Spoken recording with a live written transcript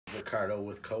Ricardo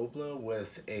with C.O.B.L.A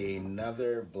with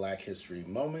another Black History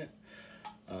moment.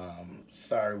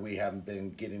 Sorry we haven't been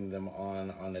getting them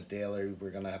on a daily. We're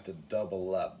going to have to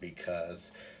double up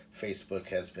because Facebook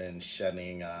has been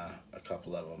shutting a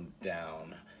couple of them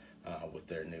down with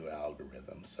their new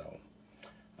algorithm. So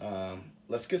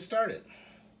let's get started.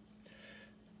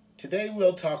 Today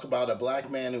we'll talk about a black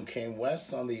man who came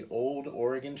west on the old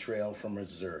Oregon Trail from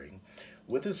Missouri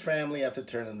with his family at the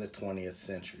turn of the 20th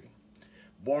century.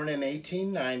 Born in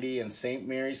 1890 in St.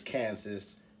 Mary's,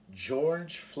 Kansas,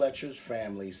 George Fletcher's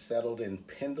family settled in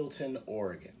Pendleton,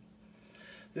 Oregon.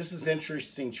 This is an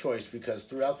interesting choice because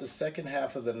throughout the second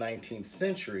half of the 19th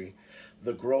century,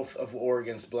 the growth of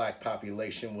Oregon's black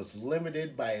population was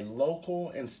limited by local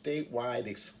and statewide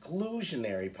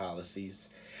exclusionary policies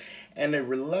and a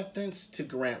reluctance to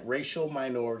grant racial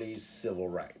minorities civil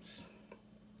rights.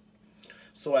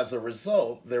 So as a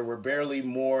result, there were barely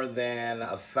more than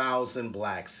 1,000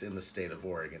 blacks in the state of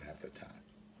Oregon at the time.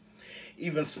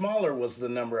 Even smaller was the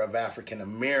number of African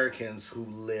Americans who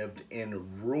lived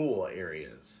in rural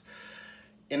areas.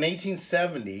 In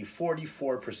 1870,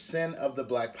 44% of the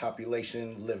black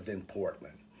population lived in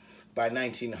Portland. By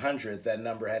 1900, that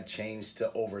number had changed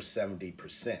to over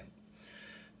 70%.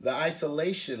 The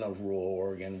isolation of rural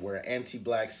Oregon, where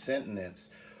anti-black sentiments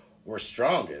were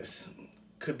strongest,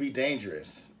 could be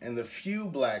dangerous, and the few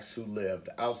blacks who lived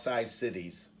outside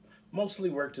cities mostly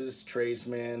worked as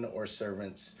tradesmen or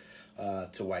servants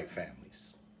to white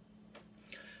families.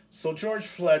 So George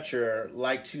Fletcher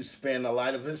liked to spend a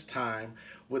lot of his time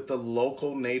with the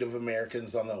local Native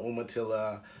Americans on the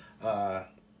Umatilla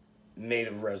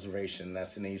Native Reservation,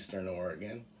 that's in eastern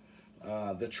Oregon.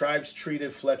 The tribes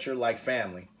treated Fletcher like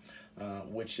family,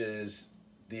 which is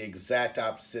the exact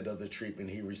opposite of the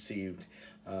treatment he received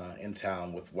in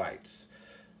town with whites.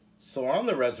 So on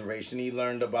the reservation, he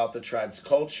learned about the tribe's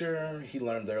culture, he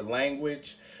learned their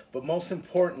language, but most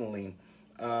importantly,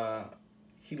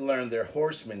 he learned their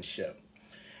horsemanship.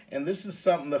 And this is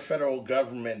something the federal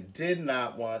government did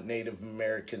not want Native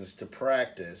Americans to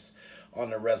practice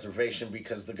on the reservation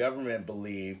because the government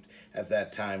believed at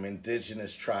that time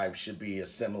indigenous tribes should be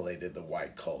assimilated to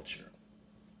white culture.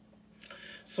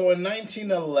 So in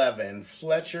 1911,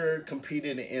 Fletcher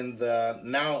competed in the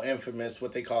now infamous,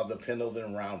 what they call the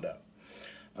Pendleton Roundup.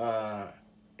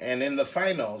 And in the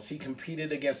finals, he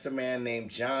competed against a man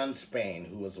named John Spain,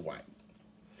 who was white.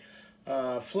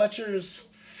 Fletcher's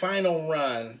final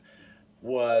run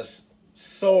was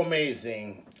so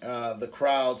amazing, the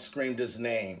crowd screamed his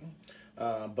name.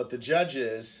 But the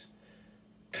judges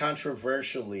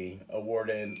controversially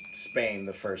awarded Spain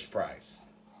the first prize.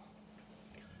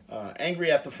 Angry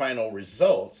at the final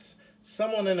results,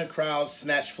 someone in the crowd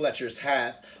snatched Fletcher's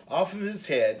hat off of his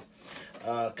head,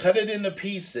 cut it into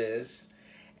pieces,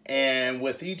 and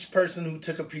with each person who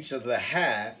took a piece of the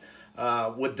hat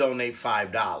would donate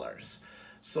 $5.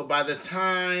 So by the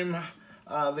time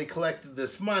they collected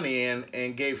this money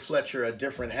and gave Fletcher a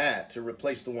different hat to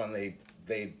replace the one they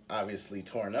obviously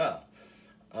torn up,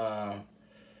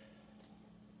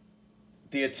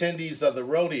 the attendees of the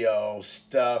rodeo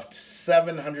stuffed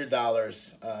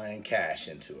 $700 in cash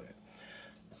into it.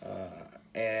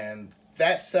 And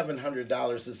that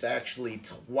 $700 is actually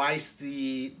twice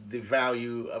the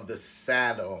value of the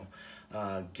saddle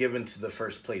given to the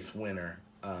first place winner,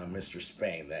 Mr.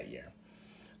 Spain, that year.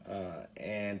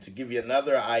 And to give you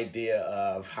another idea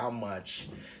of how much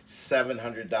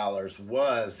 $700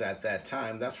 was at that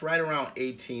time, that's right around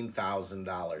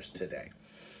 $18,000 today.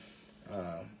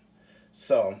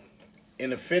 So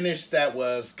in a finish that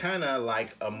was kind of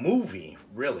like a movie,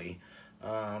 really,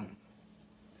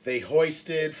 they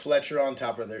hoisted Fletcher on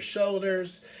top of their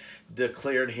shoulders,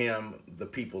 declared him the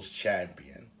people's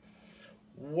champion.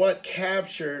 What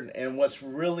captured and what's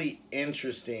really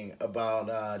interesting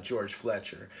about George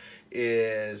Fletcher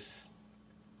is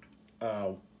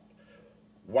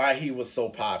why he was so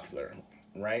popular,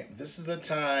 right? This is a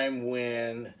time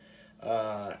when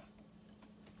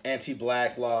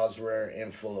anti-black laws were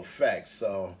in full effect.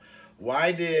 So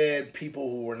why did people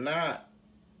who were not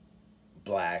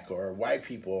black or white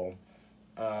people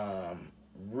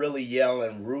really yell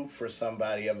and root for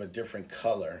somebody of a different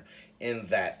color in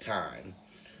that time?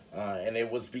 And it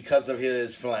was because of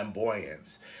his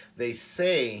flamboyance. They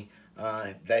say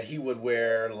that he would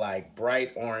wear like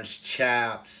bright orange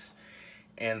chaps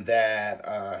and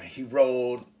that he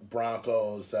rode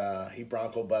Broncos, he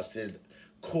Bronco busted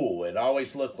cool. It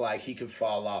always looked like he could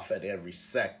fall off at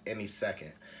any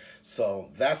second. So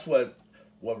that's what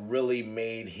really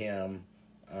made him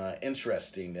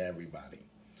interesting to everybody.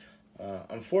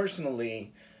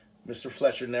 Unfortunately, Mr.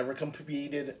 Fletcher never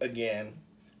competed again.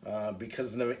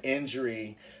 because of the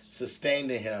injury sustained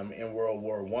to him in World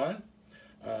War I.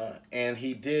 And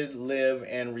he did live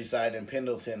and reside in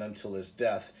Pendleton until his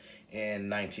death in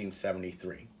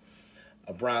 1973.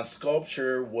 A bronze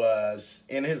sculpture was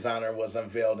in his honor was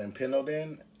unveiled in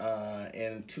Pendleton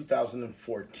in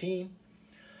 2014.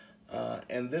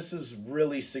 And this is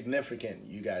really significant,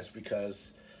 you guys,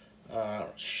 because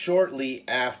shortly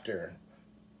after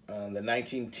the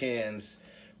 1910s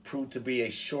proved to be a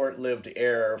short-lived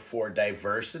era for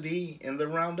diversity in the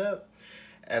roundup.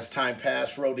 As time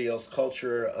passed, rodeo's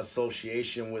culture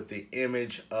association with the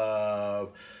image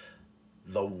of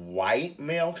the white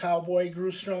male cowboy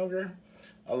grew stronger,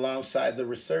 alongside the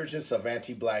resurgence of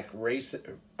anti-black racism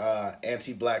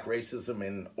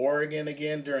in Oregon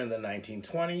again during the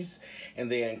 1920s,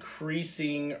 and the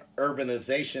increasing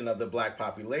urbanization of the black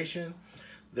population.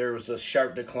 There was a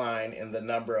sharp decline in the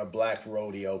number of black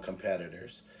rodeo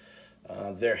competitors.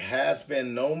 There has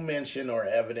been no mention or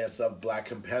evidence of black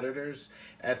competitors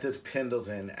at the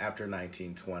Pendleton after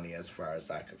 1920, as far as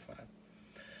I could find.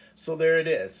 So there it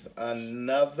is,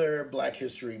 another Black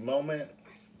History moment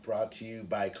brought to you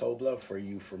by C.O.B.L.A, for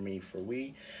you, for me, for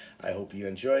we. I hope you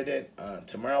enjoyed it.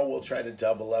 Tomorrow we'll try to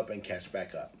double up and catch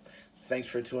back up. Thanks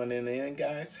for tuning in,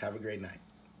 guys. Have a great night.